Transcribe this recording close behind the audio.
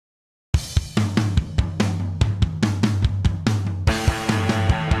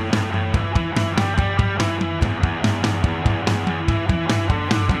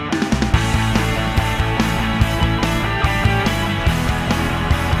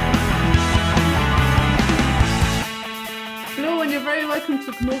welcome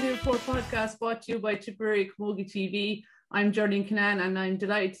to Camogie Report podcast brought to you by Tipperary Camogie TV. I'm Geraldine Canaan and I'm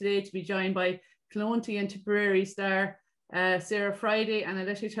delighted today to be joined by Cruciate and Tipperary star Sarah Fryday and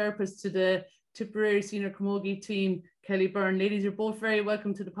electric therapist to the Tipperary Senior Camogie team, Kellie Byrne. Ladies, you're both very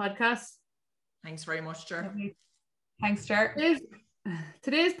welcome to the podcast. Thanks very much, Ger. Thanks, Ger.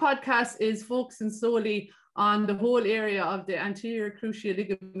 Today's podcast is focusing solely on the whole area of the anterior cruciate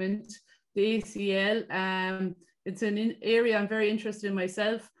ligament, the ACL. It's an area I'm very interested in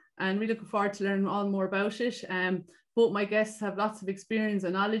myself and really looking forward to learning all more about it. Both my guests have lots of experience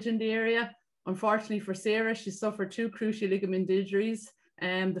and knowledge in the area. Unfortunately for Sarah, she suffered 2 cruciate ligament injuries.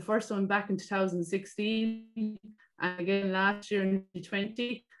 The first one back in 2016 and again last year in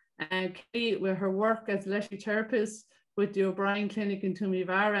 2020. And Kellie, with her work as electric therapist with the O'Brien Clinic in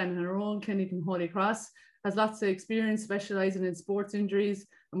Tumivara and her own clinic in Holy Cross, has lots of experience specialising in sports injuries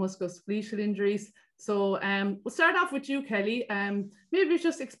and musculoskeletal injuries. So we'll start off with you, Kellie. Maybe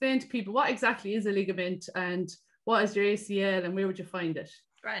just explain to people what exactly is a ligament and what is your ACL and where would you find it?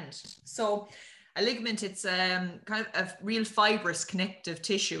 Grand. So a ligament, it's kind of a real fibrous connective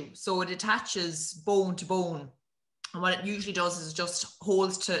tissue. So it attaches bone to bone. And what it usually does is just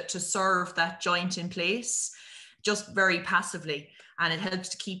holds to serve that joint in place, just very passively. And it helps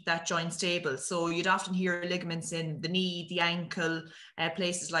to keep that joint stable. So you'd often hear ligaments in the knee, the ankle,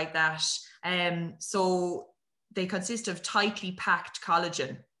 places like that. So they consist of tightly packed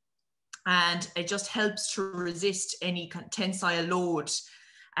collagen. And it just helps to resist any tensile load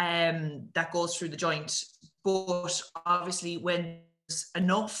that goes through the joint. But obviously when there's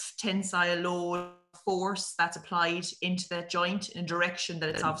enough tensile load force that's applied into that joint in a direction that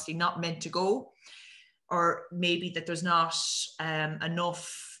it's obviously not meant to go, or maybe that there's not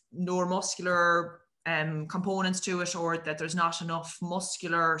enough neuromuscular components to it, or that there's not enough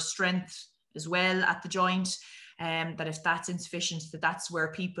muscular strength as well at the joint, that if that's insufficient, that's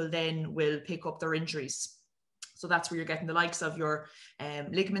where people then will pick up their injuries. So that's where you're getting the likes of your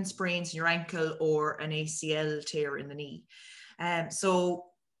ligament sprains in your ankle or an ACL tear in the knee. So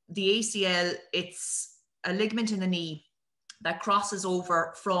the ACL, it's a ligament in the knee that crosses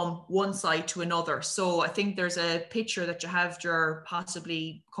over from one side to another. So I think there's a picture that you have,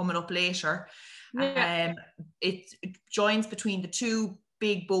 possibly coming up later. Yeah. It joins between the 2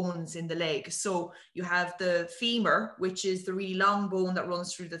 big bones in the leg. So you have the femur, which is the really long bone that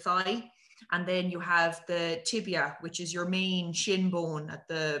runs through the thigh. And then you have the tibia, which is your main shin bone at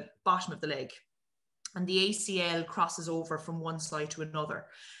the bottom of the leg. And the ACL crosses over from one side to another.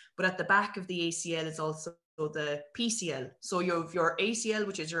 But at the back of the ACL is also the PCL. So you have your ACL,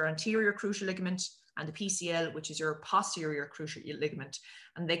 which is your anterior cruciate ligament, and the PCL, which is your posterior cruciate ligament.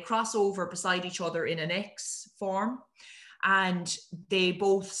 And they cross over beside each other in an X form. And they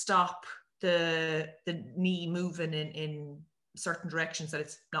both stop the knee moving in certain directions that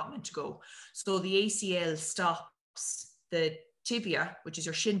it's not meant to go. So the ACL stops the tibia, which is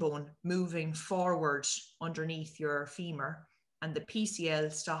your shin bone, moving forward underneath your femur, and the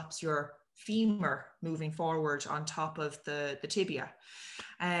PCL stops your femur moving forward on top of the tibia.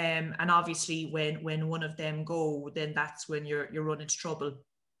 And obviously when one of them go, then that's when you're running into trouble.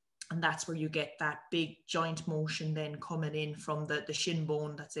 And that's where you get that big joint motion then coming in from the shin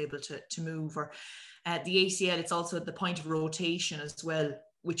bone that's able to move. Or the ACL, it's also at the point of rotation as well,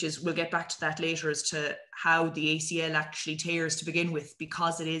 which is, we'll get back to that later as to how the ACL actually tears to begin with,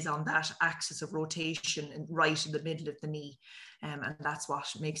 because it is on that axis of rotation and right in the middle of the knee. And that's what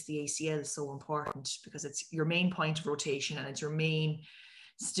makes the ACL so important, because it's your main point of rotation and it's your main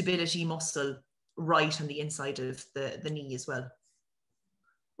stability muscle right on the inside of the knee as well.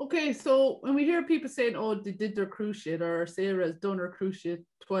 Okay, so when we hear people saying, oh, they did their cruciate, or Sarah's done her cruciate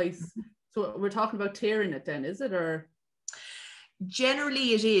twice, so we're talking about tearing it then, is it? Or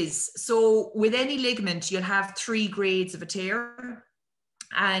generally it is. So with any ligament, you'll have 3 grades of a tear.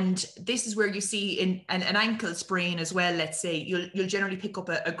 And this is where you see in an ankle sprain as well, let's say, you'll generally pick up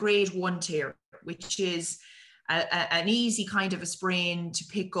a grade 1 tear, which is an easy kind of a sprain to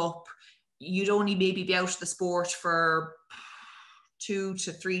pick up. You'd only maybe be out of the sport for 2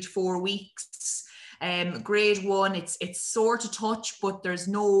 to 3 to 4 weeks. Grade 1, it's sore to touch, but there's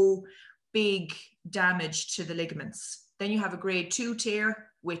no big damage to the ligaments. Then you have a grade 2 tear,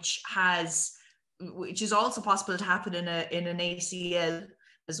 which is also possible to happen in an ACL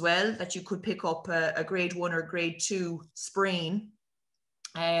as well, that you could pick up a grade 1 or grade 2 sprain.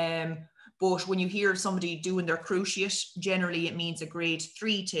 But when you hear somebody doing their cruciate, generally it means a grade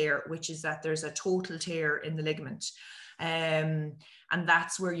 3 tear, which is that there's a total tear in the ligament. And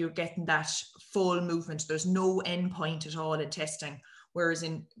that's where you're getting that full movement. There's no end point at all in testing. Whereas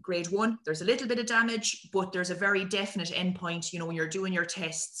in grade 1, there's a little bit of damage, but there's a very definite endpoint. You know, when you're doing your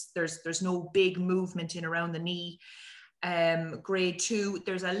tests, there's no big movement in around the knee. Grade 2,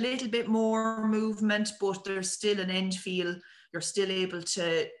 there's a little bit more movement, but there's still an end feel. You're still able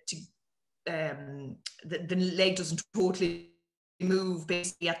to the leg doesn't totally move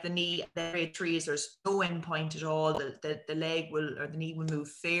basically at the knee. The grade 3 is there's no end point at all. The leg will, or the knee will move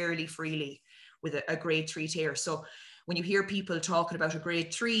fairly freely with a grade 3 tear. So when you hear people talking about a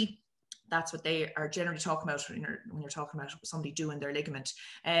grade 3, that's what they are generally talking about when you're talking about somebody doing their ligament.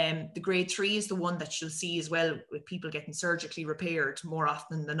 The grade 3 is the one that you'll see as well with people getting surgically repaired more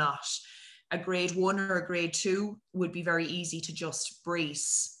often than not. A grade 1 or a grade 2 would be very easy to just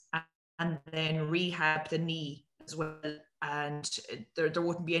brace and then rehab the knee as well. And there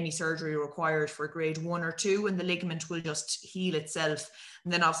wouldn't be any surgery required for grade 1 or 2, and the ligament will just heal itself.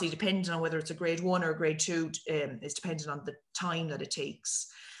 And then obviously depending on whether it's a grade 1 or a grade 2 is dependent on the time that it takes.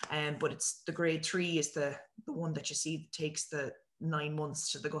 But it's the grade 3 is the one that you see that takes the 9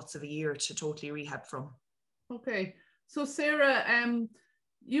 months to the guts of a year to totally rehab from. Okay, so Sarah,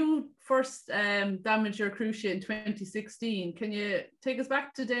 you first damaged your cruciate in 2016. Can you take us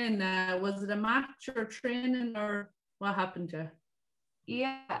back to then? Was it a match or training, or what happened to you?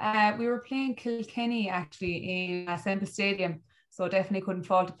 Yeah, we were playing Kilkenny actually in Semple Stadium, so definitely couldn't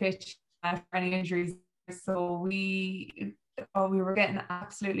fall to pitch for any injuries. So we were getting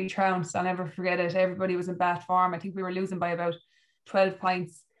absolutely trounced. I'll never forget it. Everybody was in bad form. I think we were losing by about 12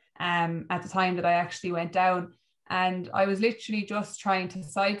 points at the time that I actually went down. And I was literally just trying to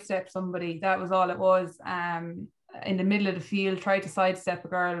sidestep somebody. That was all it was. In the middle of the field, tried to sidestep a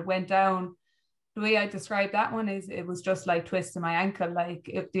girl, went down. The way I described that one is it was just like twisting my ankle. Like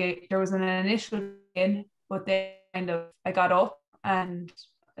there was an initial in, but then I got up and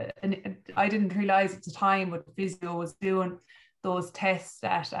I didn't realize at the time what the physio was doing, those tests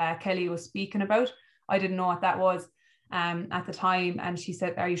that Kellie was speaking about. I didn't know what that was at the time, and she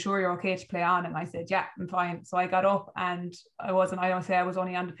said, "Are you sure you're okay to play on?" And I said, "Yeah, I'm fine." So I got up, and I was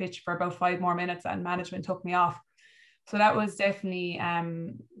only on the pitch for about 5 more minutes, and management took me off. So that was definitely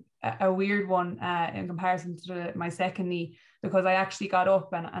a weird one in comparison to my second knee, because I actually got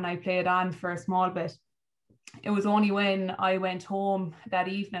up and I played on for a small bit. It was only when I went home that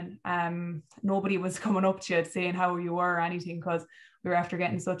evening, nobody was coming up to you saying how you were or anything, because we were after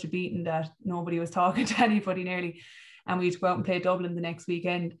getting such a beating that nobody was talking to anybody nearly, and we had to go out and play Dublin the next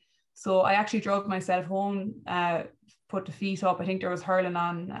weekend. So I actually drove myself home, put the feet up. I think there was hurling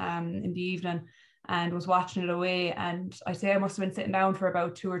on in the evening, and was watching it away. And I say I must have been sitting down for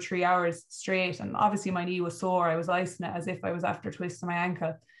about 2 or 3 hours straight. And obviously my knee was sore. I was icing it as if I was after twisting my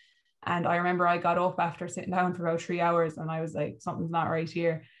ankle. And I remember I got up after sitting down for about 3 hours, and I was like, something's not right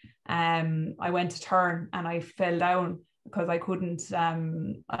here. I went to turn and I fell down because I couldn't,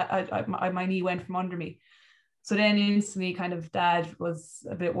 my knee went from under me. So then instantly kind of Dad was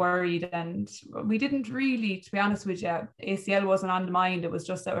a bit worried, and we didn't really, to be honest with you, ACL wasn't on the mind. It was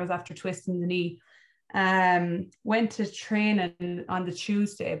just that I was after twisting the knee. Went to training on the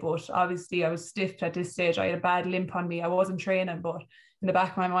Tuesday, but obviously I was stiff at this stage. I had a bad limp on me. I wasn't training, but in the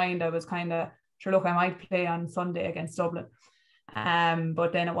back of my mind, I was kind of sure, look, I might play on Sunday against Dublin.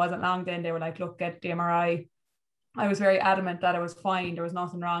 But then it wasn't long then. They were like, look, get the MRI. I was very adamant that I was fine. There was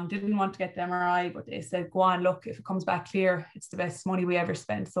nothing wrong. Didn't want to get the MRI, but they said, go on, look, if it comes back clear, it's the best money we ever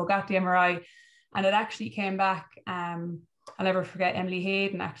spent. So got the MRI, and it actually came back. I'll never forget, Emily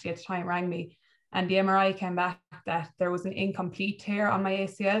Hayden actually at the time rang me, and the MRI came back that there was an incomplete tear on my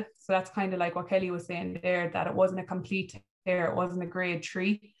ACL. So that's kind of like what Kellie was saying there, that it wasn't a complete tear, it wasn't a grade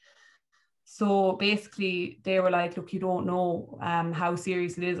 3. So basically they were like, look, you don't know how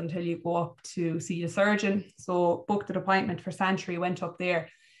serious it is until you go up to see a surgeon. So booked an appointment for Santry, went up there,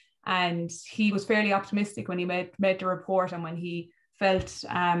 and he was fairly optimistic when he made the report, and when he felt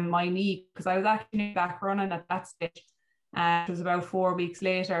my knee, because I was actually back running at that stage. It was about 4 weeks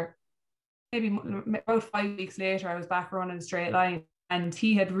later, maybe about 5 weeks later, I was back running a straight line, and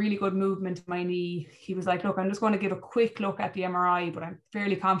he had really good movement in my knee. He was like, look, I'm just going to give a quick look at the MRI, but I'm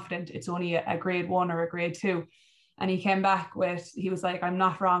fairly confident it's only a grade 1 or a grade 2. And he came back with, he was like, I'm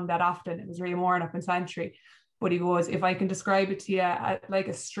not wrong that often. It was really worn up in Santry. But he goes, if I can describe it to you like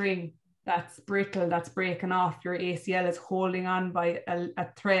a string that's brittle, that's breaking off, your ACL is holding on by a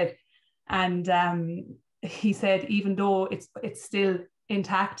thread. And he said, even though it's still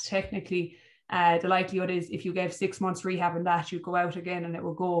intact technically, the likelihood is if you gave 6 months rehab and that, you'd go out again and it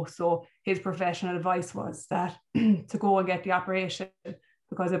will go. So his professional advice was that to go and get the operation,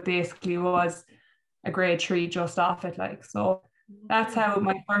 because it basically was a grade 3 just off it. Like, so that's how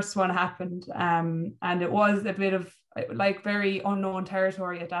my first one happened. And it was a bit of like very unknown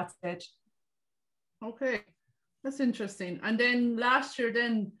territory at that stage. Okay, that's interesting. And then last year,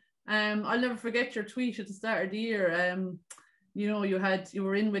 then I'll never forget your tweet at the start of the year. You know, you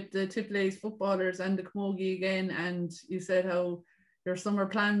were in with the Tipperary footballers and the Camogie again, and you said how your summer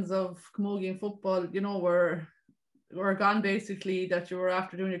plans of Camogie and football, you know, were gone basically, that you were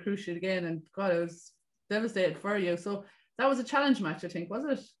after doing your Cruciate again, and God, I was devastated for you. So that was a challenge match, I think, was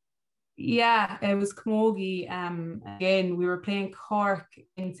it? Yeah, it was Camogie. Again, we were playing Cork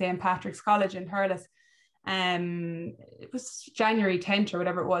in St. Patrick's College in Thurles. It was January 10th or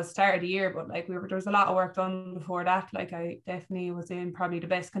whatever it was, start of the year, but like there was a lot of work done before that. Like I definitely was in probably the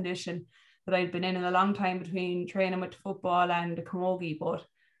best condition that I'd been in a long time between training with football and the Camogie, but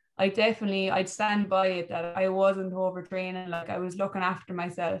I'd stand by it that I wasn't overtraining. Like I was looking after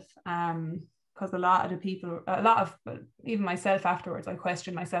myself. Because a lot of even myself afterwards, I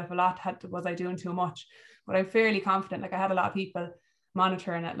questioned myself a lot. Was I doing too much? But I'm fairly confident. Like I had a lot of people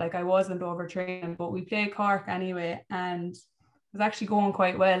monitoring it. Like I wasn't overtraining. But we played Cork anyway, and it was actually going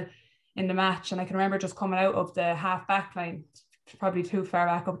quite well in the match. And I can remember just coming out of the half back line, probably too far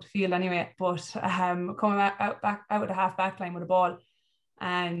back up the field anyway. But coming out of the half back line with a ball,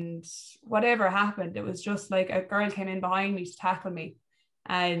 and whatever happened, it was just like a girl came in behind me to tackle me.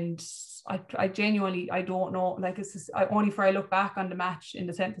 And I genuinely, I don't know, like it's just, only for I look back on the match in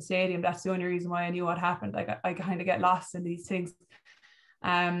the Centre Stadium, that's the only reason why I knew what happened. Like I kind of get lost in these things.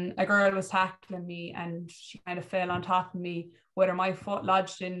 A girl was tackling me and she kind of fell on top of me, whether my foot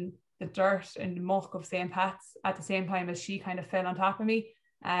lodged in the dirt and the muck of St. Pat's at the same time as she kind of fell on top of me.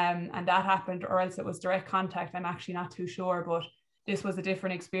 And that happened, or else it was direct contact. I'm actually not too sure, but this was a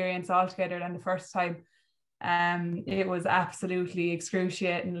different experience altogether than the first time. It was absolutely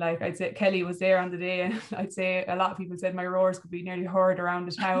excruciating. Like I'd say Kellie was there on the day, and I'd say a lot of people said my roars could be nearly heard around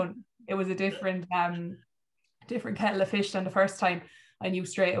the town. It was a different kettle of fish than the first time. I knew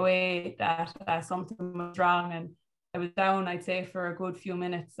straight away that something was wrong, and I was down, I'd say, for a good few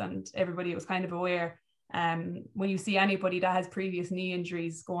minutes, and everybody was kind of aware. When you see anybody that has previous knee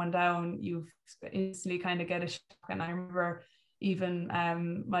injuries going down, you instantly kind of get a shock. And I remember even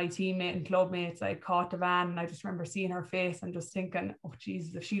my teammate and club mates, I caught the van, and I just remember seeing her face and just thinking, oh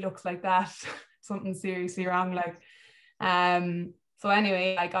Jesus, if she looks like that, something seriously wrong. Like, so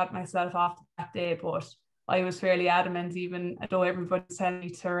anyway, I got myself off that day, but I was fairly adamant, even though everybody's telling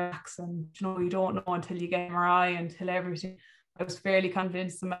me to relax and, you know, you don't know until you get MRI, until everything. I was fairly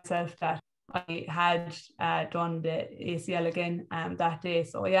convinced of myself that I had done the ACL again that day.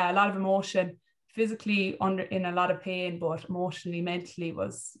 So yeah, a lot of emotion, physically in a lot of pain, but emotionally, mentally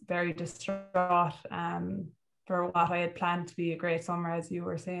was very distraught for what I had planned to be a great summer, as you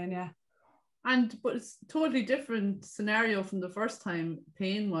were saying. Yeah. But it's a totally different scenario from the first time,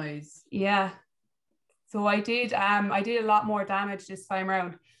 pain wise. Yeah. So I did a lot more damage this time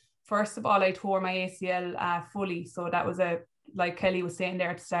around. First of all, I tore my ACL fully. So that was like Kellie was saying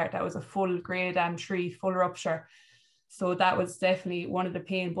there at the start, that was a full grade 3 full rupture. So that was definitely one of the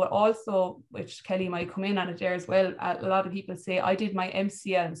pain, but also, which Kellie might come in on it there as well, a lot of people say I did my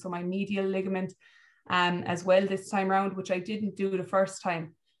MCL, so my medial ligament as well this time around, which I didn't do the first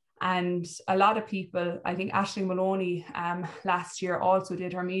time. And a lot of people, I think Aisling Maloney last year also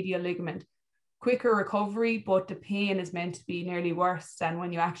did her medial ligament. Quicker recovery, but the pain is meant to be nearly worse than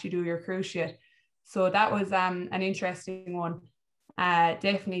when you actually do your cruciate. So that was an interesting one.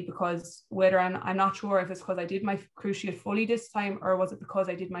 Definitely, because whether I'm not sure if it's because I did my cruciate fully this time, or was it because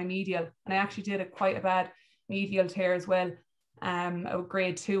I did my medial, and I actually did quite a bad medial tear as well, a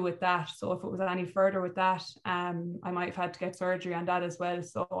grade 2 with that. So if it was any further with that, I might have had to get surgery on that as well.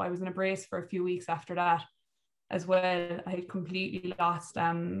 So I was in a brace for a few weeks after that as well. I had completely lost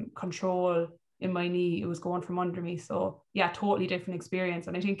control in my knee. It was going from under me. So yeah, totally different experience.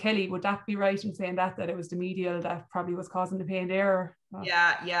 And I think, Kellie, would that be right in saying that it was the medial that probably was causing the pain there?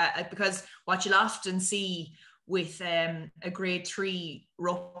 Yeah, because what you'll often see with a grade 3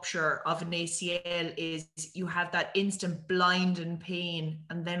 rupture of an ACL is you have that instant blinding pain,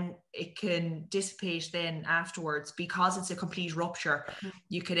 and then it can dissipate then afterwards. Because it's a complete rupture,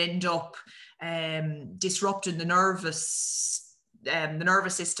 you could end up disrupting the nervous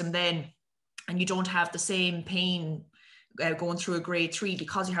system then, and you don't have the same pain going through a grade 3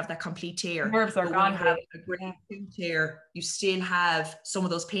 because you have that complete tear. Nerves are gone. When you have a grade 2 tear, you still have some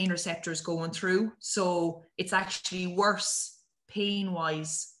of those pain receptors going through. So it's actually worse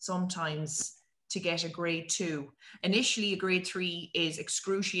pain-wise sometimes to get a grade 2. Initially, a grade 3 is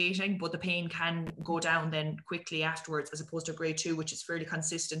excruciating, but the pain can go down then quickly afterwards, as opposed to a grade 2, which is fairly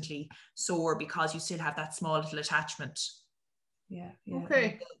consistently sore because you still have that small little attachment. Yeah.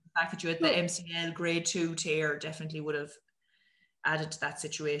 Okay. fact that you had the MCL grade 2 tear definitely would have added to that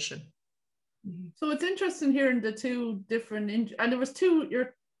situation. So it's interesting hearing the two different and there was two,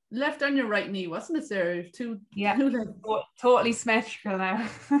 your left and your right knee, wasn't it, Sarah? Two legs. Totally symmetrical now.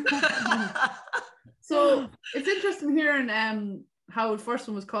 So it's interesting hearing how the first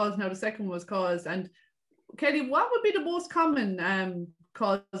one was caused and how the second one was caused. And Kellie, what would be the most common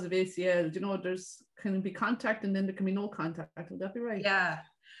cause of ACL? You know, there's can be contact and then there can be no contact. Would that be right? Yeah.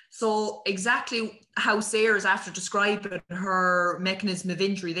 So exactly how Sarah's after describing her mechanism of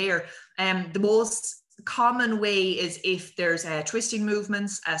injury there. The most common way is if there's twisting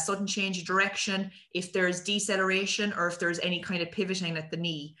movements, a sudden change of direction, if there's deceleration, or if there's any kind of pivoting at the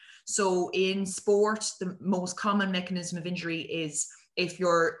knee. So in sport, the most common mechanism of injury is if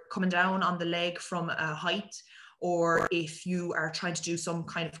you're coming down on the leg from a height, or if you are trying to do some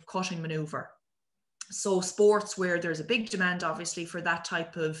kind of cutting maneuver. So sports where there's a big demand, obviously, for that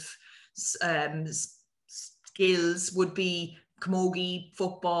type of skills would be camogie,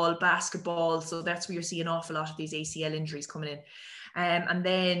 football, basketball. So that's where you see an awful lot of these ACL injuries coming in. And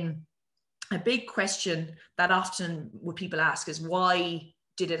then a big question that often what people ask is, why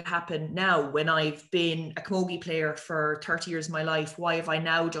did it happen now when I've been a camogie player for 30 years of my life? Why have I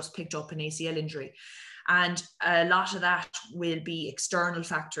now just picked up an ACL injury? And a lot of that will be external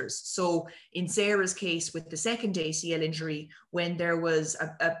factors. So in Sarah's case with the second ACL injury, when there was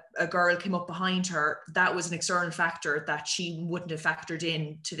a girl came up behind her, that was an external factor that she wouldn't have factored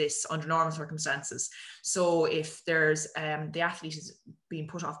in to this under normal circumstances. So if there's the athlete is being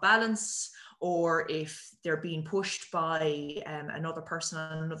put off balance, or if they're being pushed by another person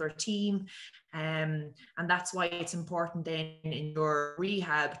on another team. And that's why it's important then in your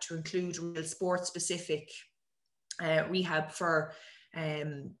rehab to include real sport-specific rehab for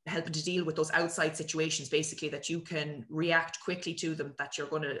helping to deal with those outside situations, basically, that you can react quickly to them, that you're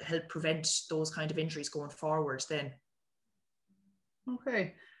going to help prevent those kind of injuries going forward then.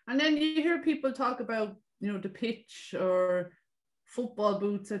 Okay. And then you hear people talk about, you know, the pitch or football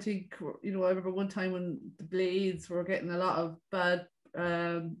boots. I think, you know, I remember one time when the Blades were getting a lot of bad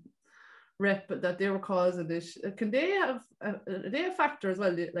rep, but that they were causing this. Can they have a factor as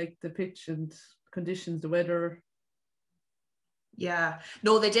well, like the pitch and conditions, the weather? Yeah,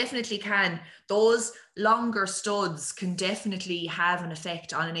 no, they definitely can. Those longer studs can definitely have an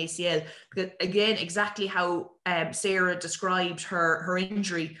effect on an ACL. Because again, exactly how Sarah described her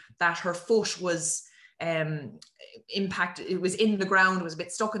injury, that her foot was impacted, it was in the ground, it was a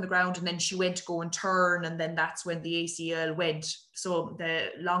bit stuck in the ground, and then she went to go and turn, and then that's when the ACL went. So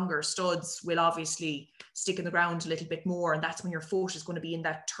the longer studs will obviously stick in the ground a little bit more, and that's when your foot is going to be in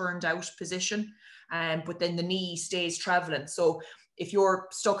that turned out position, but then the knee stays traveling. So if you're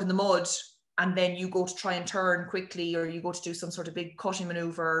stuck in the mud and then you go to try and turn quickly, or you go to do some sort of big cutting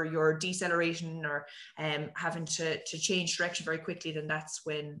maneuver, you're decelerating or having to change direction very quickly, then that's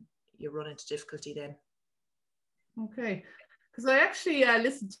when you run into difficulty then. Okay, because I actually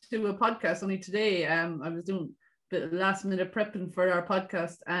listened to a podcast only today. I was doing the last minute prepping for our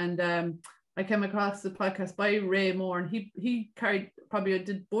podcast, and I came across the podcast by Ray Moore, and he probably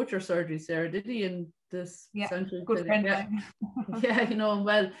did both your surgeries, Sarah, did he? In this central good friend. Yeah, you know him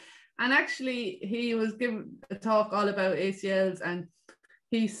well. And actually, he was giving a talk all about ACLs, and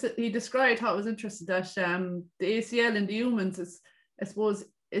he described how it was interesting that the ACL in the humans is, I suppose,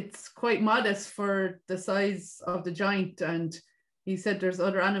 it's quite modest for the size of the joint, and he said there's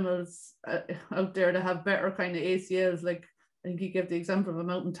other animals out there that have better kind of ACLs, like I think he gave the example of a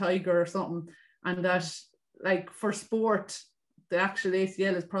mountain tiger or something, and that like for sport the actual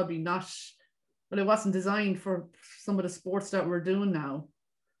ACL is probably not, well, it wasn't designed for some of the sports that we're doing now.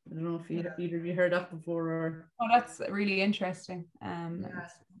 I don't know if either of you heard that before or... Oh, that's really interesting.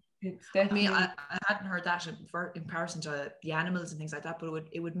 It's definitely... I mean, I hadn't heard that in comparison to the animals and things like that, but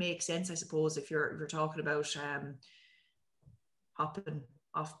it would make sense, I suppose, if you're talking about hopping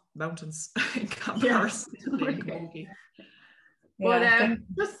off mountains in comparison to the camogie. But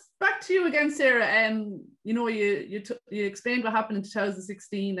just back to you again, Sarah. You know, you explained what happened in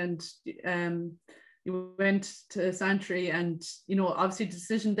 2016, and you went to Santry, and you know, obviously the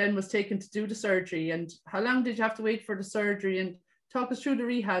decision then was taken to do the surgery. And how long did you have to wait for the surgery? And talk us through the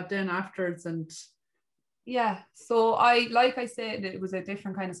rehab then afterwards. And so like I said, it was a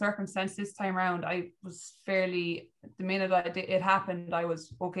different kind of circumstance this time around. I was fairly, the minute it happened, I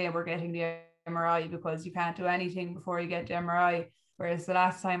was okay, we're getting the MRI, because you can't do anything before you get the MRI. Whereas the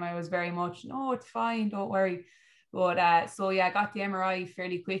last time I was very much, no, it's fine, don't worry. But I got the MRI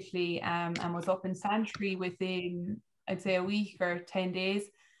fairly quickly, and was up in Santry within, I'd say, a week or 10 days.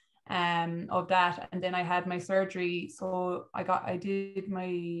 of that. And then I had my surgery. So I did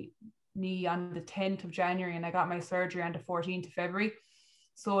my knee on the 10th of January and I got my surgery on the 14th of February.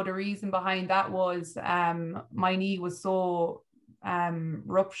 So the reason behind that was my knee was so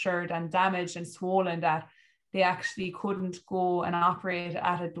ruptured and damaged and swollen that they actually couldn't go and operate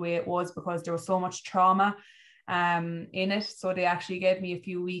at it the way it was because there was so much trauma in it. So they actually gave me a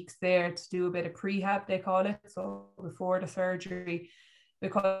few weeks there to do a bit of prehab, they call it. So before the surgery,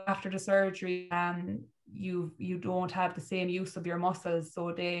 because after the surgery, you don't have the same use of your muscles.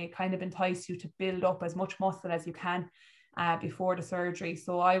 So they kind of entice you to build up as much muscle as you can before the surgery.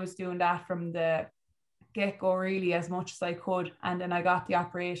 So I was doing that from the get-go really as much as I could. And then I got the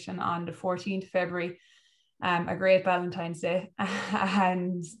operation on the 14th of February, a great Valentine's Day.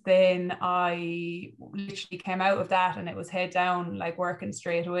 And then I literally came out of that and it was head down, like working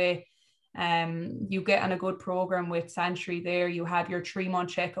straight away. You get on a good program with Sanctuary there. You have your 3-month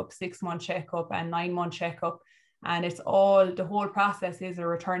checkup, 6-month checkup and 9-month checkup. And it's all, the whole process is a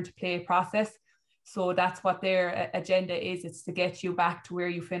return to play process. So that's what their agenda is. It's to get you back to where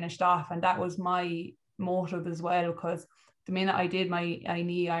you finished off. And that was my motive as well, because the minute I did my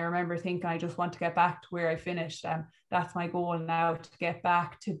knee, I remember thinking I just want to get back to where I finished. That's my goal now, to get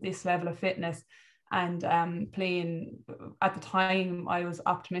back to this level of fitness. And playing, at the time I was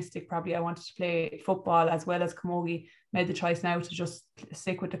optimistic, probably I wanted to play football as well as Camogie. Made the choice now to just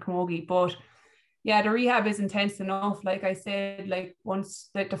stick with the Camogie. But yeah, the rehab is intense enough. Like I said, like once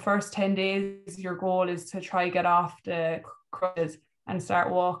the first 10 days, your goal is to try get off the crutches and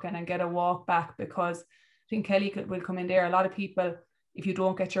start walking and get a walk back, because I think Kellie will come in there. A lot of people, if you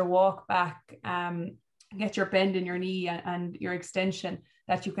don't get your walk back, get your bend in your knee and your extension,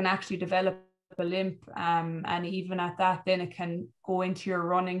 that you can actually develop a limp, and even at that, then it can go into your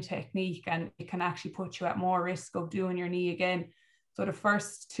running technique and it can actually put you at more risk of doing your knee again. So the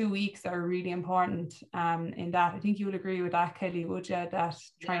first 2 weeks are really important in that. I think you would agree with that, Kellie, would you? That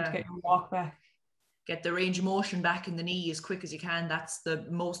trying to get your walk back. Get the range of motion back in the knee as quick as you can. That's the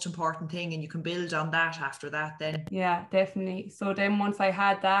most important thing, and you can build on that after that then. Yeah, definitely. So then once I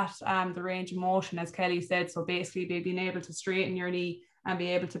had that, the range of motion, as Kellie said, so basically being able to straighten your knee and be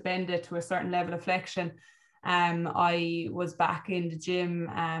able to bend it to a certain level of flexion. I was back in the gym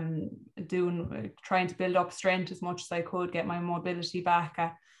trying to build up strength as much as I could, get my mobility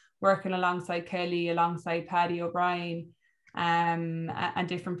back, working alongside Kellie, alongside Paddy O'Brien, and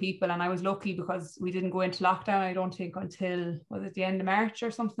different people. And I was lucky because we didn't go into lockdown, I don't think, until, was it the end of March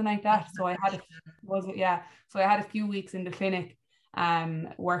or something like that? So I had so I had a few weeks in the clinic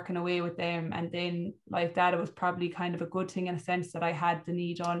working away with them. And then like that, it was probably kind of a good thing in a sense that I had the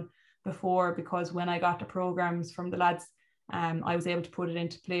knee done before, because when I got the programs from the lads, I was able to put it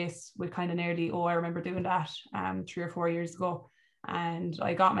into place with kind of nearly, I remember doing that 3 or 4 years ago, and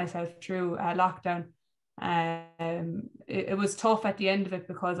I got myself through lockdown. It was tough at the end of it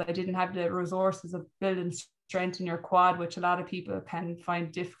because I didn't have the resources of building strength in your quad, which a lot of people can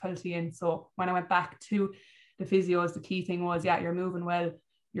find difficulty in. So when I went back to the physios, the key thing was, yeah, you're moving well,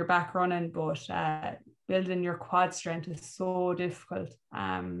 you're back running, but building your quad strength is so difficult.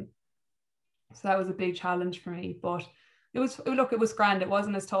 So that was a big challenge for me, but it was grand. It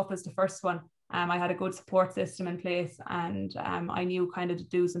wasn't as tough as the first one. I had a good support system in place, and I knew kind of the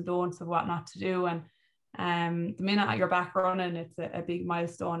do's and don'ts of what not to do. And the minute you're back running, it's a big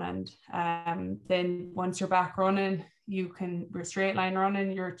milestone. And then once you're back running, you're straight line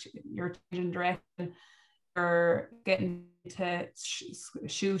running, you're changing direction, you're getting to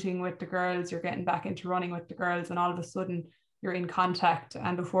shooting with the girls, you're getting back into running with the girls, and all of a sudden you're in contact,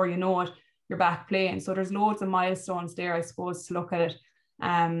 and before you know it, you're back playing. So there's loads of milestones there, I suppose, to look at it.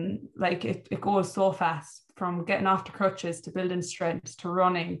 Like it goes so fast, from getting off the crutches to building strength to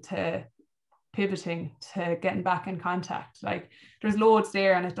running to pivoting to getting back in contact. Like there's loads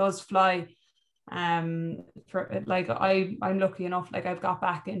there, and it does fly. For like I'm lucky enough, like I've got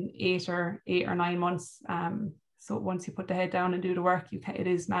back in 8 or 9 months. So once you put the head down and do the work, it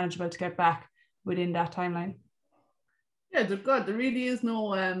is manageable to get back within that timeline. Yeah, there really is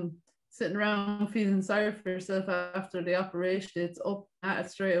no sitting around feeling sorry for yourself after the operation. It's up at it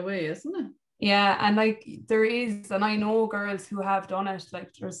straight away, isn't it? Yeah, and like there is, and I know girls who have done it.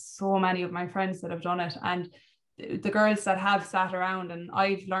 Like there's so many of my friends that have done it, and the girls that have sat around, and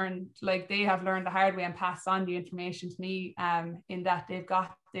I've learned, like they have learned the hard way and passed on the information to me, in that they've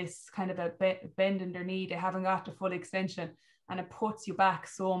got this kind of a bend in their knee, they haven't got the full extension, and it puts you back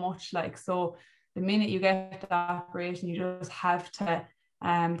so much. Like, so the minute you get the operation, you just have to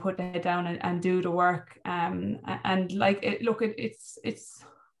put the head down and do the work, and like it's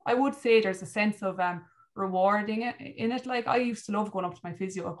I would say there's a sense of rewarding in it. Like I used to love going up to my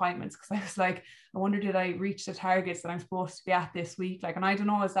physio appointments because I was like, I wonder, did I reach the targets that I'm supposed to be at this week? Like, and I don't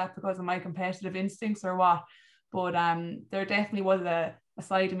know, is that because of my competitive instincts or what? But there definitely was a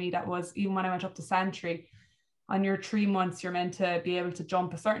side of me that was, even when I went up to Santry, on your 3 months, you're meant to be able to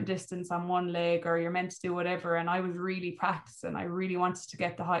jump a certain distance on one leg, or you're meant to do whatever. And I was really practicing. I really wanted to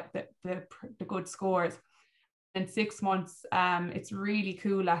get the good scores. In 6 months, it's really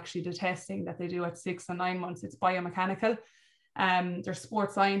cool actually, the testing that they do at 6 and 9 months. It's biomechanical. There's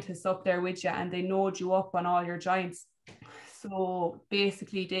sports scientists up there with you, and they node you up on all your joints. So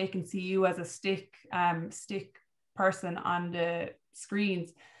basically they can see you as a stick person on the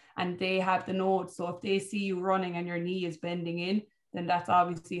screens, and they have the nodes. So if they see you running and your knee is bending in, then that's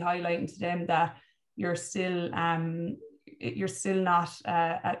obviously highlighting to them that you're still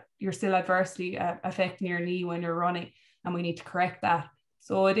adversely affecting your knee when you're running, and we need to correct that.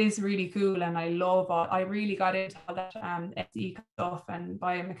 So it is really cool, and I really got into all that SE stuff and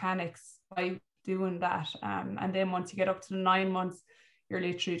biomechanics by doing that. And then once you get up to the 9 months, you're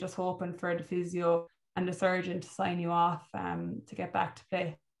literally just hoping for the physio and the surgeon to sign you off to get back to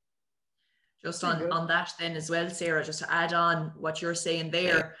play. Just on that then as well, Sarah, just to add on what you're saying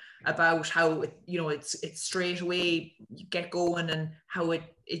there about how it's straight away you get going, and how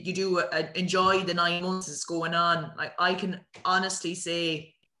you do enjoy the 9 months is going on. Like I can honestly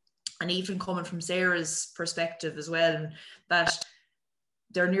say, and even coming from Sarah's perspective as well, that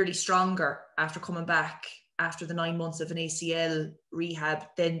they're nearly stronger after coming back after the 9 months of an ACL rehab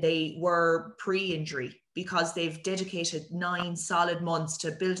than they were pre-injury, because they've dedicated 9 solid months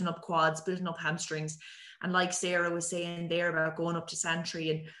to building up quads, building up hamstrings. And like Sarah was saying there about going up to Santry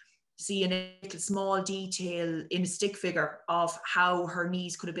and seeing a little small detail in a stick figure of how her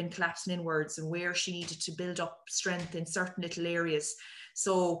knees could have been collapsing inwards and where she needed to build up strength in certain little areas.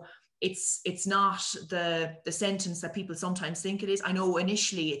 So it's not the sentence that people sometimes think it is. I know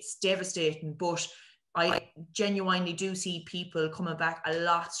initially it's devastating, but I genuinely do see people coming back a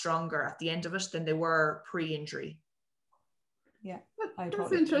lot stronger at the end of it than they were pre-injury. Yeah,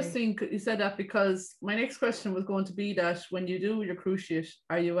 that's interesting you said that, because my next question was going to be that when you do your cruciate,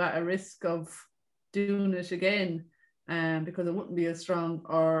 are you at a risk of doing it again because it wouldn't be as strong?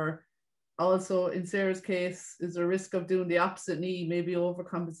 Or also in Sarah's case, is there a risk of doing the opposite knee, maybe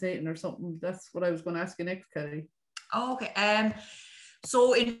overcompensating or something? That's what I was going to ask you next, Kellie. Oh, okay.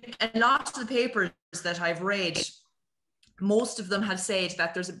 So in a lot of the papers that I've read, most of them have said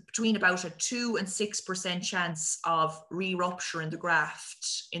that there's between about a 2 and 6% chance of re-rupturing the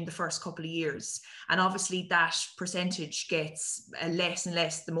graft in the first couple of years. And obviously that percentage gets less and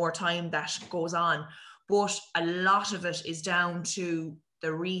less the more time that goes on. But a lot of it is down to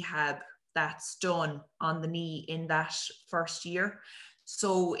the rehab that's done on the knee in that first year.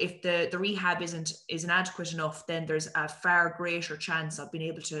 So if the rehab isn't adequate enough, then there's a far greater chance of being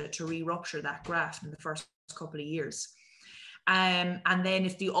able to re-rupture that graft in the first couple of years. And then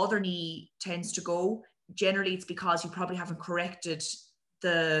if the other knee tends to go, generally it's because you probably haven't corrected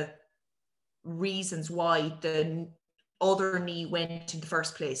the reasons why the other knee went in the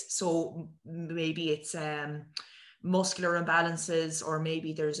first place. So maybe it's muscular imbalances, or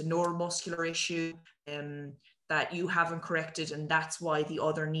maybe there's a neuromuscular issue that you haven't corrected, and that's why the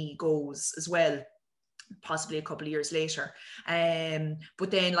other knee goes as well, possibly a couple of years later.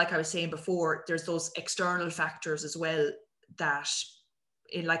 But then, like I was saying before, there's those external factors as well that,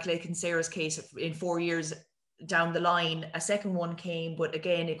 like in Sarah's case, in 4 years down the line, a second one came, but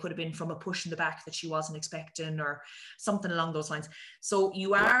again, it could have been from a push in the back that she wasn't expecting or something along those lines. So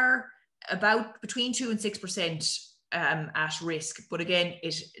you are about between 2 and 6% at risk, but again,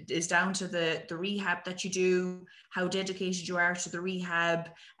 it is down to the rehab that you do, how dedicated you are to the rehab,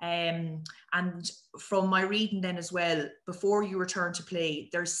 and from my reading then as well, before you return to play,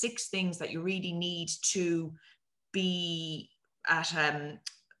 there's 6 things that you really need to be at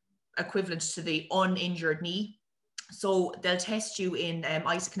equivalent to the uninjured knee. So they'll test you in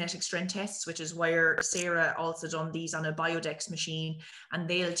isokinetic strength tests, which is where Sarah also done these on a Biodex machine, and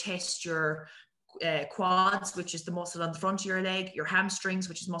they'll test your quads, which is the muscle on the front of your leg, your hamstrings,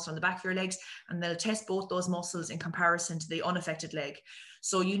 which is muscle on the back of your legs, and they'll test both those muscles in comparison to the unaffected leg.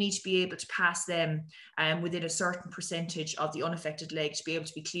 So you need to be able to pass them within a certain percentage of the unaffected leg to be able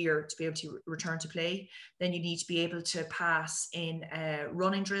to be clear, to be able to return to play. Then you need to be able to pass in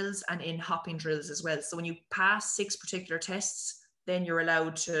running drills and in hopping drills as well. So when you pass 6 particular tests, then you're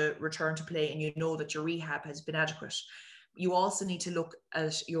allowed to return to play, and you know that your rehab has been adequate. You also need to look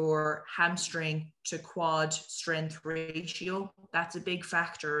at your hamstring to quad strength ratio. That's a big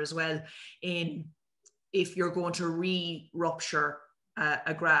factor as well in if you're going to re-rupture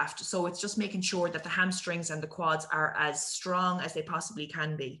a graft. So it's just making sure that the hamstrings and the quads are as strong as they possibly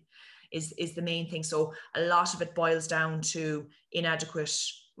can be is the main thing. So a lot of it boils down to inadequate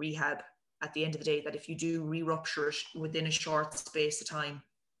rehab at the end of the day, that if you do re-rupture it within a short space of time.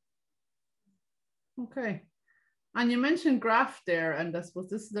 Okay. And you mentioned graft there, and I suppose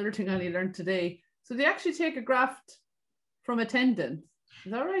this is the other thing I only learned today. So they actually take a graft from a tendon.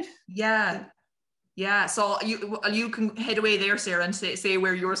 Is that right? Yeah. Yeah. So you can head away there, Sarah, and say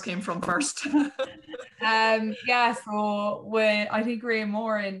where yours came from first. Yeah, so when I think Ray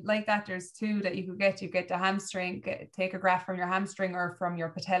Moore and like that, there's two that you could get. You get the hamstring, take a graft from your hamstring or from your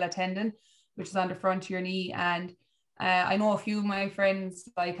patella tendon, which is on the front of your knee. And I know a few of my friends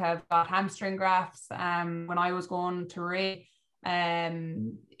like have got hamstring grafts. When I was going to Ray,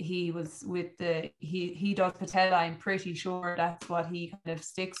 he was with he does patella. I'm pretty sure that's what he kind of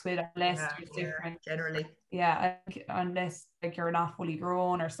sticks with, unless there's different generally. Yeah, unless like you're not fully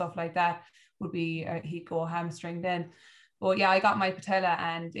grown or stuff like that, would be he'd go hamstring then. But yeah, I got my patella,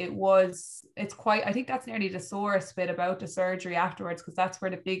 and it's quite, I think that's nearly the sorest bit about the surgery afterwards, because that's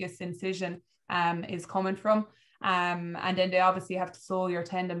where the biggest incision is coming from. And then they obviously have to sew your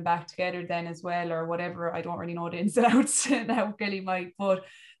tendon back together then as well, or whatever. I don't really know the ins and outs now, Kellie might, but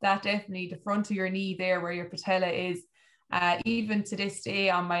that definitely the front of your knee there where your patella is, even to this day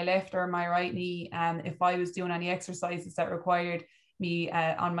on my left or my right knee, if I was doing any exercises that required me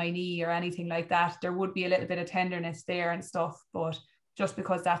on my knee or anything like that, there would be a little bit of tenderness there and stuff, but just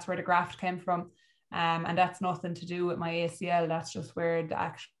because that's where the graft came from, and that's nothing to do with my ACL, that's just where the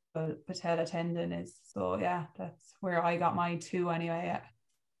actual patella tendon is. So yeah, that's where I got mine too anyway.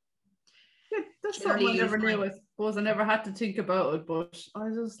 Yeah, that's something I never knew. I suppose I never had to think about it, but I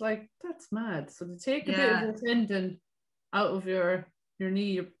was just like, that's mad. So to take a bit of the tendon out of your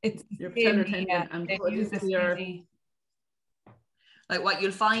knee, your patellar tendon, and put it into your... Like what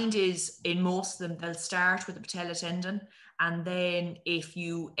you'll find is in most of them, they'll start with the patella tendon, and then if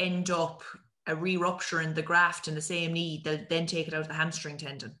you end up re-rupturing the graft in the same knee, they'll then take it out of the hamstring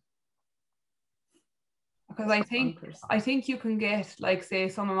tendon. Because I think you can get, like, say,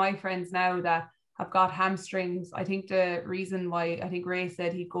 some of my friends now that have got hamstrings. I think the reason why I think Ray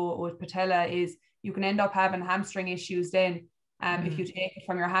said he'd go with patella is you can end up having hamstring issues then if you take it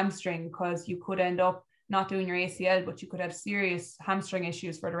from your hamstring, because you could end up not doing your ACL, but you could have serious hamstring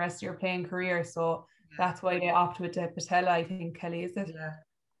issues for the rest of your playing career. So that's why they opt with the patella, I think, Kellie, is it?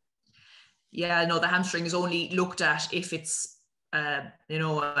 Yeah, no, the hamstring is only looked at if it's, a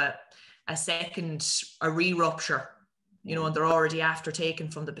re-rupture, and they're already after taken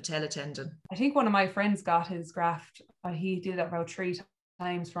from the patella tendon. I think one of my friends got his graft. He did it about 3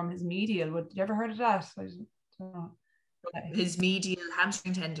 times from his medial. Did you ever heard of that? I don't know. His medial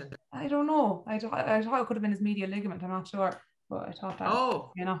hamstring tendon. I don't know. I thought it could have been his medial ligament. I'm not sure, but I thought that.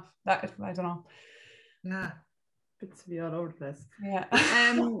 That I don't know. Yeah, bits to be all over the place. Yeah.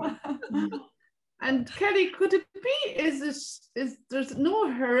 And Kellie, could it be? Is there's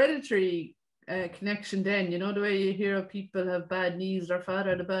no hereditary connection then? The way you hear of people have bad knees, their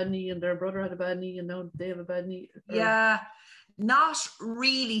father had a bad knee and their brother had a bad knee, and now they have a bad knee. Yeah, not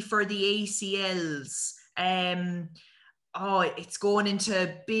really for the ACLs. It's going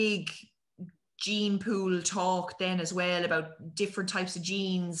into big gene pool talk then as well about different types of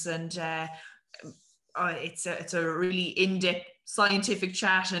genes, and it's a really in-depth scientific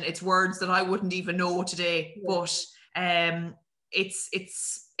chat, and it's words that I wouldn't even know today. But it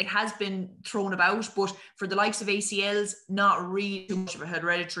has been thrown about, but for the likes of ACLs, not really too much of a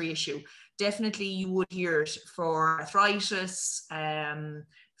hereditary issue. Definitely you would hear it for arthritis,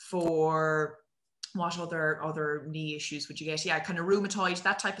 for what other knee issues would you get? Yeah, kind of rheumatoid,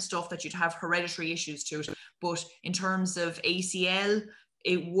 that type of stuff that you'd have hereditary issues to it. But in terms of ACL,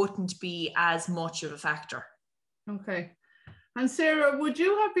 it wouldn't be as much of a factor. Okay. And Sarah, would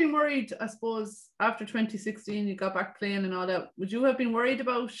you have been worried, I suppose, after 2016, you got back playing and all that, would you have been worried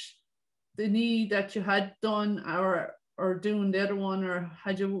about the knee that you had done or doing the other one, or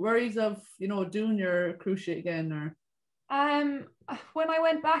had you worries of, doing your cruciate again? Or when I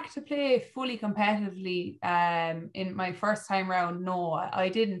went back to play fully competitively in my first time round, no, I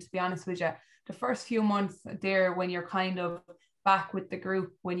didn't, to be honest with you. The first few months there, when you're kind of back with the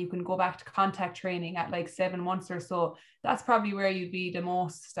group, when you can go back to contact training at like 7 months or so, that's probably where you'd be the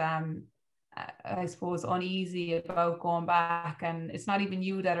most I suppose uneasy about going back. And it's not even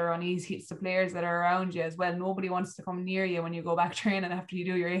you that are uneasy, it's the players that are around you as well. Nobody wants to come near you when you go back training after you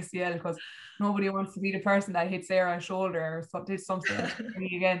do your ACL, because nobody wants to be the person that hits Sarah's shoulder or did something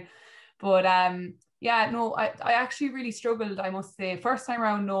again. But I actually really struggled, I must say. First time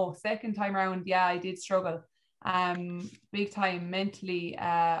round, no. Second time round, I did struggle. big time mentally.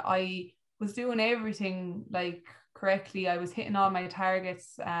 I was doing everything like correctly. I was hitting all my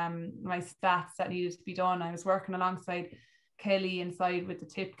targets, my stats that needed to be done. I was working alongside Kellie inside with the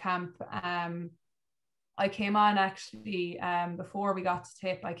tip camp. I came on actually before we got to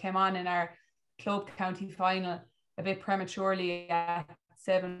tip. I came on in our club county final a bit prematurely at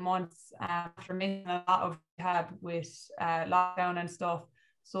 7 months after missing a lot of rehab with lockdown and stuff.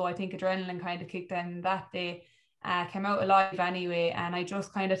 So I think adrenaline kind of kicked in that day. Came out alive anyway, and I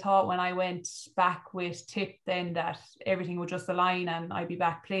just kind of thought when I went back with tip then that everything would just align and I'd be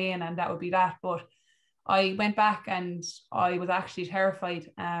back playing and that would be that. But I went back and I was actually terrified.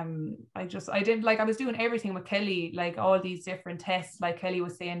 I didn't like, I was doing everything with Kellie, like all these different tests, like Kellie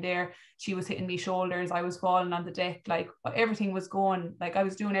was saying there, she was hitting me shoulders, I was falling on the deck, like everything was going, like I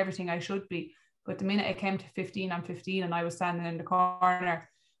was doing everything I should be. But the minute it came to 15 on 15 and I was standing in the corner,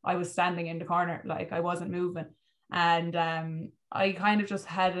 I was standing in the corner, like I wasn't moving. And I kind of just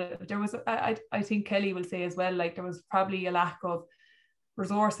had, I think Kellie will say as well, like there was probably a lack of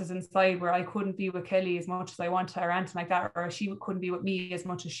resources inside where I couldn't be with Kellie as much as I wanted or anything like that, or she couldn't be with me as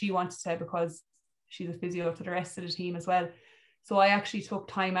much as she wanted to because she's a physio to the rest of the team as well. So I actually took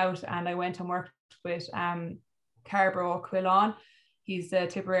time out and I went and worked with Carbro Quillon. He's the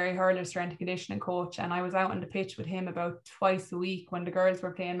Tipperary hurler strength and conditioning coach, and I was out on the pitch with him about twice a week when the girls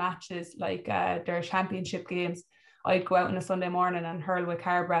were playing matches like their championship games. I'd go out on a Sunday morning and hurl with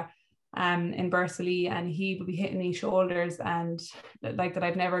Carbra in Bursley, and he would be hitting me shoulders and like that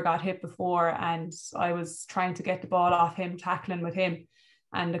I'd never got hit before, and I was trying to get the ball off him, tackling with him,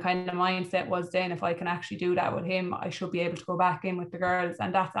 and the kind of mindset was then if I can actually do that with him, I should be able to go back in with the girls.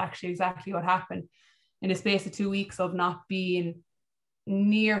 And that's actually exactly what happened. In the space of 2 weeks of not being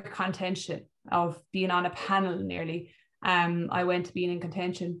near contention, of being on a panel nearly, I went to being in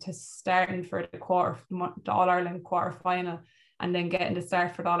contention to starting for the All-Ireland quarter final and then getting the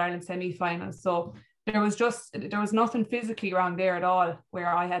start for the All-Ireland semi-final. So there was nothing physically wrong there at all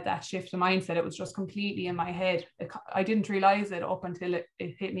where I had that shift of mindset. It was just completely in my head. I didn't realize it up until it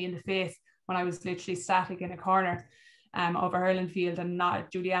hit me in the face when I was literally static in a corner of a hurling field and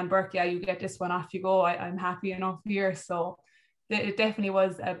not Julianne Burke, yeah, you get this one, off you go. I'm happy enough here. So it definitely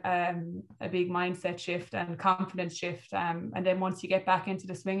was a big mindset shift and confidence shift. And then once you get back into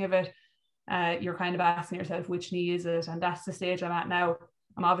the swing of it, you're kind of asking yourself, which knee is it? And that's the stage I'm at now.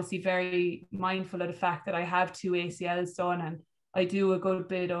 I'm obviously very mindful of the fact that I have 2 ACLs done, and I do a good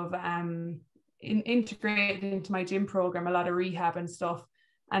bit of integrated into my gym program, a lot of rehab and stuff.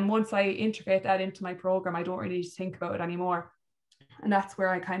 And once I integrate that into my program, I don't really need to think about it anymore. And that's where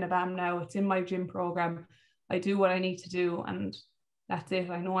I kind of am now. It's in my gym program. I do what I need to do, and that's it.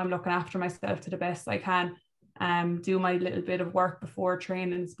 I know I'm looking after myself to the best I can. Do my little bit of work before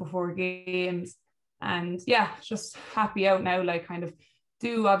trainings, before games, and yeah, just happy out now. Like kind of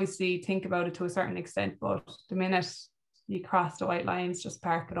do obviously think about it to a certain extent, but the minute you cross the white lines, just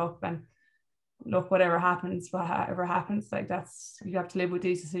park it up and look, whatever happens, like that's, you have to live with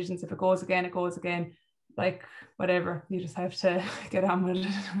these decisions. If it goes again, it goes again, like whatever, you just have to get on with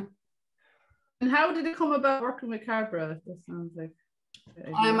it. And how did it come about working with Carbra? That sounds like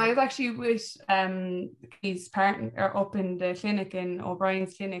I was actually with his partner up in the clinic, in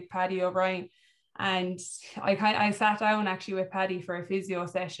O'Brien's clinic, Paddy O'Brien, and I sat down actually with Paddy for a physio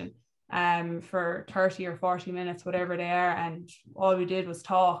session for 30 or 40 minutes, whatever they are, and all we did was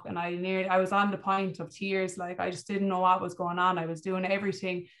talk, and I was on the point of tears. Like I just didn't know what was going on. I was doing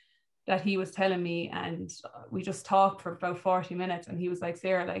everything that he was telling me, and we just talked for about 40 minutes, and he was like,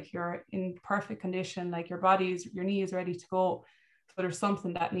 Sarah, like you're in perfect condition, like your knee is ready to go. So there's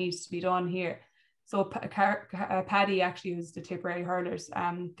something that needs to be done here. So Paddy actually was the Tipperary hurlers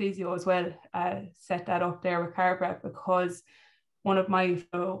physio as well, set that up there with Carbra, because one of my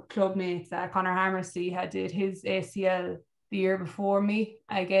club mates, Conor Hammersley, did his ACL the year before me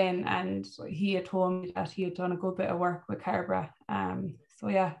again, and he had told me that he had done a good bit of work with Carbra. So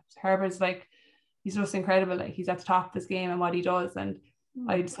yeah, Carbra's like, he's just incredible. Like he's at the top of his game and what he does, and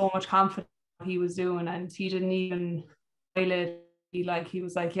I had so much confidence in what he was doing, and he didn't even highlight. He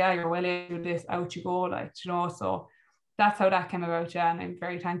was like, yeah, you're well able to do this, out you go, like, you know. So that's how that came about, yeah, and I'm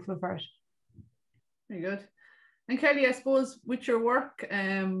very thankful for it. Very good. And Kellie, I suppose with your work,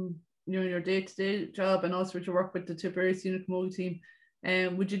 your day-to-day job, and also with your work with the Tipperary Senior Camogie team,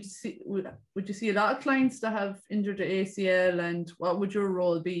 would you see a lot of clients that have injured the ACL, and what would your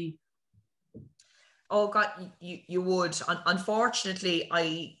role be? Oh God, you would. Unfortunately,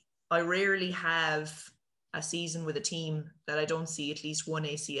 I rarely have a season with a team that I don't see at least one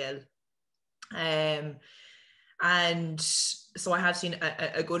ACL. And so I have seen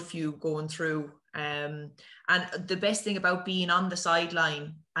a good few going through And the best thing about being on the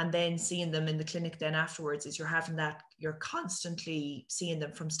sideline and then seeing them in the clinic then afterwards is you're constantly seeing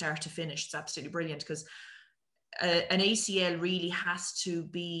them from start to finish. It's absolutely brilliant, because an ACL really has to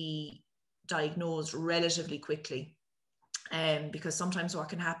be diagnosed relatively quickly. Because sometimes what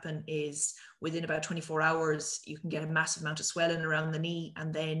can happen is within about 24 hours, you can get a massive amount of swelling around the knee,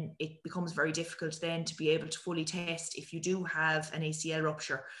 and then it becomes very difficult then to be able to fully test if you do have an ACL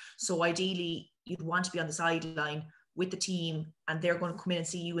rupture. So ideally, you'd want to be on the sideline with the team, and they're going to come in and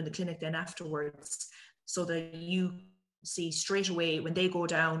see you in the clinic then afterwards, so that you see straight away when they go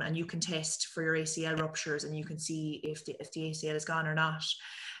down, and you can test for your ACL ruptures, and you can see if the ACL is gone or not.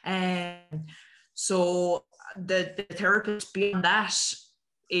 So the therapist beyond that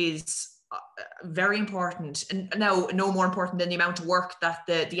is very important, and now no more important than the amount of work that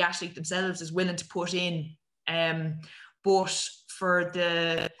the athlete themselves is willing to put in. But for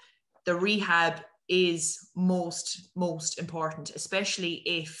the rehab is most important, especially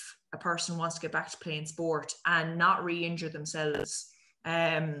if a person wants to get back to playing sport and not re-injure themselves.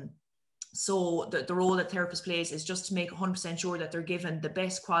 So the role that therapist plays is just to make 100% sure that they're given the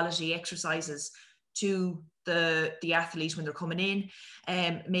best quality exercises to the athlete when they're coming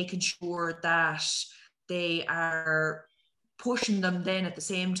in, making sure that they are pushing them then at the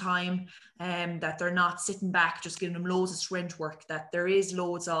same time, that they're not sitting back just giving them loads of strength work, that there is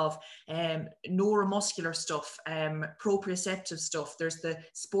loads of neuromuscular stuff, proprioceptive stuff, there's the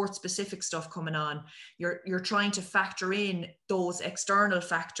sport specific stuff coming on. You're trying to factor in those external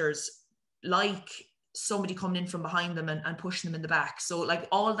factors, like somebody coming in from behind them and pushing them in the back. So like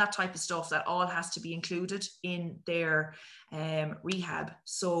all that type of stuff, that all has to be included in their rehab.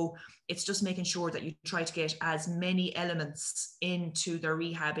 So it's just making sure that you try to get as many elements into their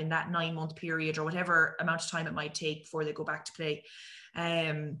rehab in that 9-month period, or whatever amount of time it might take before they go back to play.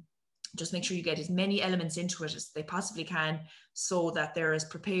 Just make sure you get as many elements into it as they possibly can, so that they're as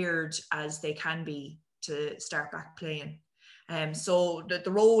prepared as they can be to start back playing. So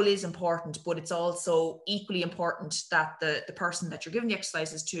the role is important, but it's also equally important that the person that you're giving the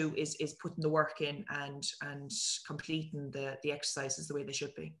exercises to is putting the work in and completing the exercises the way they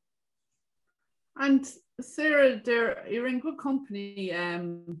should be. And Sarah, you're in good company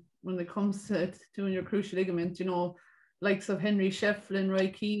when it comes to doing your cruciate ligament, you know, likes of Henry Shefflin, Roy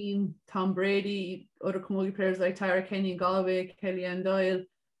Keane, Tom Brady, other Camogie players like Tara Kenny in Galway, Kelly Ann Doyle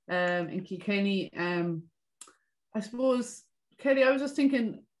in Kilkenny. I suppose, Kelly, I was just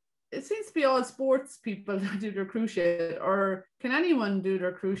thinking, it seems to be all sports people that do their cruciate, or can anyone do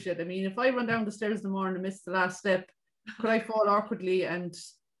their cruciate? I mean, if I run down the stairs in the morning and miss the last step, could I fall awkwardly and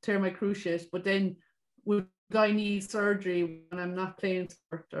tear my cruciate? But then would I need surgery when I'm not playing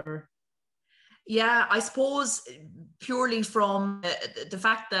sport? Or yeah, I suppose purely from the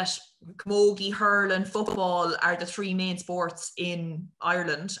fact that camogie, hurling, football are the 3 main sports in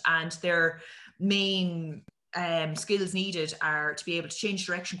Ireland, and their main skills needed are to be able to change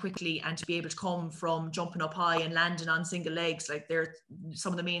direction quickly and to be able to come from jumping up high and landing on single legs. Like, they're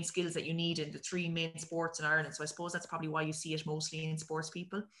some of the main skills that you need in the 3 main sports in Ireland. So I suppose that's probably why you see it mostly in sports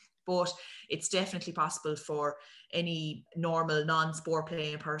people, but it's definitely possible for any normal non-sport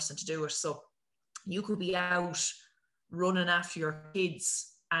playing person to do it. So you could be out running after your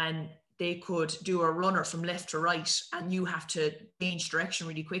kids and they could do a runner from left to right, and you have to change direction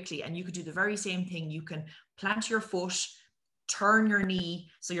really quickly, and you could do the very same thing. You can plant your foot, turn your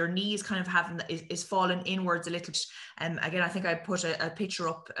knee, so your knee is kind of is falling inwards a little bit. Again, I think I put a picture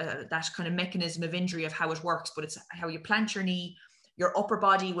up, that kind of mechanism of injury of how it works, but it's how you plant your knee. Your upper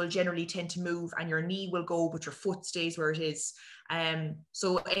body will generally tend to move and your knee will go, but your foot stays where it is.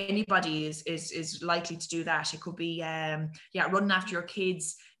 So anybody is likely to do that. It could be running after your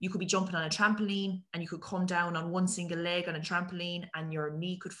kids. You could be jumping on a trampoline and you could come down on one single leg on a trampoline and your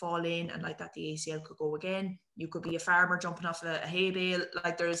knee could fall in, and like that the ACL could go again. You could be a farmer jumping off a hay bale.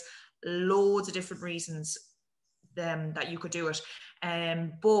 Like, there's loads of different reasons that you could do it.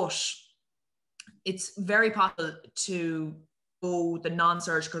 But it's very possible to go the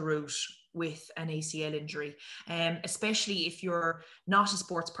non-surgical route with an ACL injury, especially if you're not a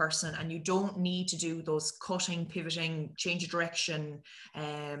sports person and you don't need to do those cutting, pivoting, change of direction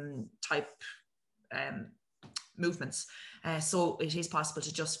type movements. So it is possible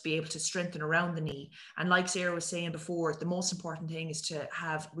to just be able to strengthen around the knee. And like Sarah was saying before, the most important thing is to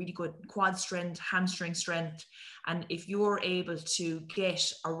have really good quad strength, hamstring strength. And if you're able to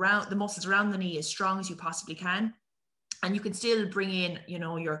get around the muscles around the knee as strong as you possibly can, and you can still bring in, you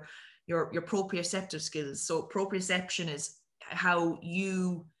know, your proprioceptive skills. So proprioception is how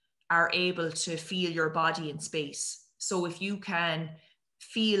you are able to feel your body in space. So if you can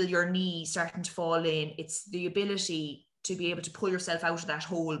feel your knee starting to fall in. It's the ability to be able to pull yourself out of that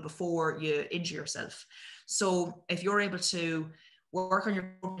hole before you injure yourself. So if you're able to work on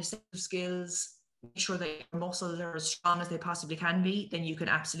your skills, make sure that your muscles are as strong as they possibly can be, then you can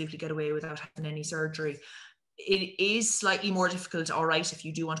absolutely get away without having any surgery. It is slightly more difficult, all right, if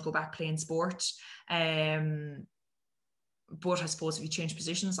you do want to go back playing sport. But I suppose if you change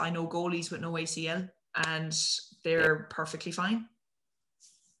positions, I know goalies with no ACL and they're perfectly fine.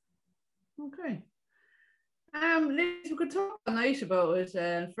 Okay. Ladies, we could talk all night about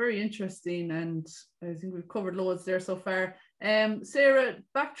it. Very interesting, and I think we've covered loads there so far. Sarah,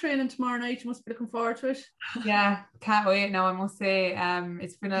 back training tomorrow night. You must be looking forward to it. Yeah, can't wait now, I must say.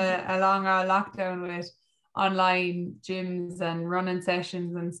 It's been a long lockdown with online gyms and running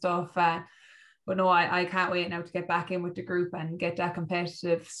sessions and stuff. But no, I can't wait now to get back in with the group and get that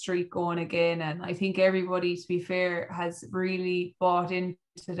competitive streak going again. And I think everybody, to be fair, has really bought into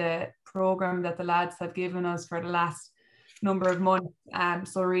the program that the lads have given us for the last number of months.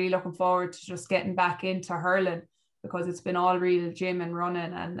 So really looking forward to just getting back into hurling, because it's been all real gym and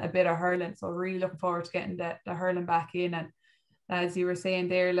running and a bit of hurling. So really looking forward to getting the hurling back in. And as you were saying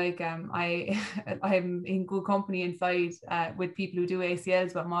there, like I'm in good company inside with people who do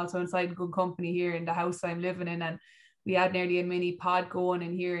ACLs, but I'm also inside good company here in the house I'm living in. And we had nearly a mini pod going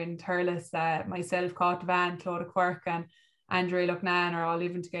in here in Thurles. Myself, Caught Van, Claudia Quirk and Andre Lucknan are all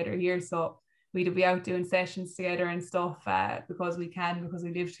living together here. So we'd be out doing sessions together and stuff because we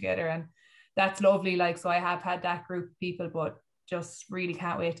live together. And that's lovely. Like, so I have had that group of people, but just really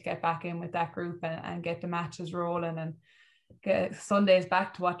can't wait to get back in with that group and get the matches rolling and get Sundays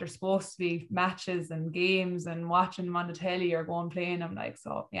back to what they're supposed to be, matches and games, and watching them on the telly or going playing them. Like,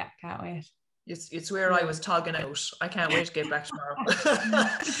 so yeah, can't wait. It's where I was togging out. I can't wait to get back tomorrow.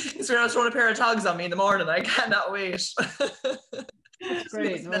 It's where I was throwing a pair of togs on me in the morning. I cannot wait. That's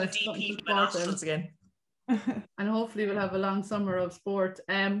great. Smell of deep heat in my nostrils again. And hopefully we'll have a long summer of sport.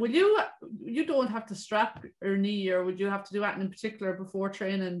 Will you don't have to strap your knee, or would you have to do anything in particular before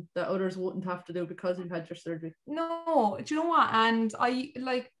training that others wouldn't have to do because you've had your surgery? No, do you know what? And I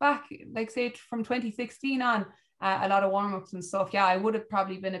back say from 2016 on, a lot of warm-ups and stuff. Yeah, I would have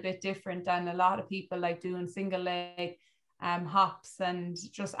probably been a bit different than a lot of people, like doing single leg hops and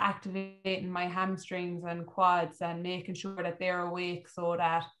just activating my hamstrings and quads and making sure that they're awake, so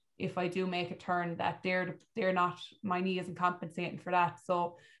that if I do make a turn, that they're not, my knee isn't compensating for that.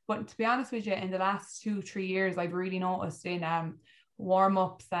 So, but to be honest with you, in the last 2-3 years, I've really noticed in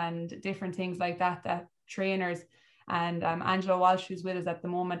warm-ups and different things like that trainers and Angelo Walsh, who's with us at the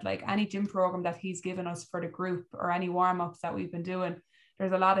moment, like any gym program that he's given us for the group or any warm-ups that we've been doing,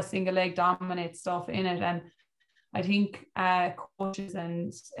 there's a lot of single leg dominate stuff in it. And I think coaches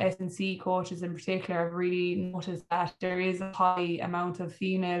and S&C coaches in particular have really noticed that there is a high amount of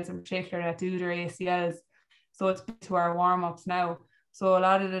females in particular that do their ACLs. So it's to our warm-ups now. So a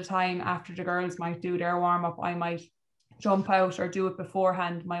lot of the time after the girls might do their warm-up, I might jump out or do it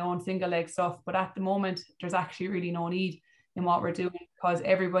beforehand, my own single leg stuff. But at the moment, there's actually really no need in what we're doing, because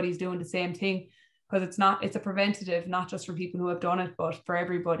everybody's doing the same thing. Because it's a preventative, not just for people who have done it, but for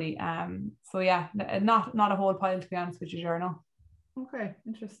everybody. So yeah, not a whole pile, to be honest with you, Jarno. Okay,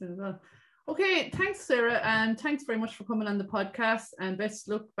 interesting as well. Okay, thanks, Sarah, and thanks very much for coming on the podcast. And best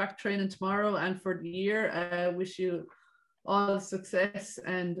luck back training tomorrow and for the year. Wish you all success,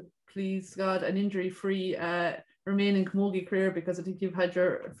 and please God, an injury-free remaining camogie career, because I think you've had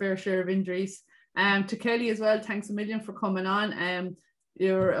your fair share of injuries. To Kellie as well, thanks a million for coming on.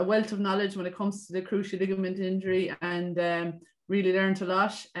 You're a wealth of knowledge when it comes to the cruciate ligament injury, and really learned a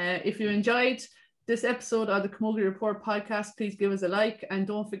lot. If you enjoyed this episode of the Camogie Report podcast, please give us a like, and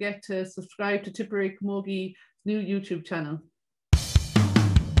don't forget to subscribe to Tipperary Camogie's new YouTube channel.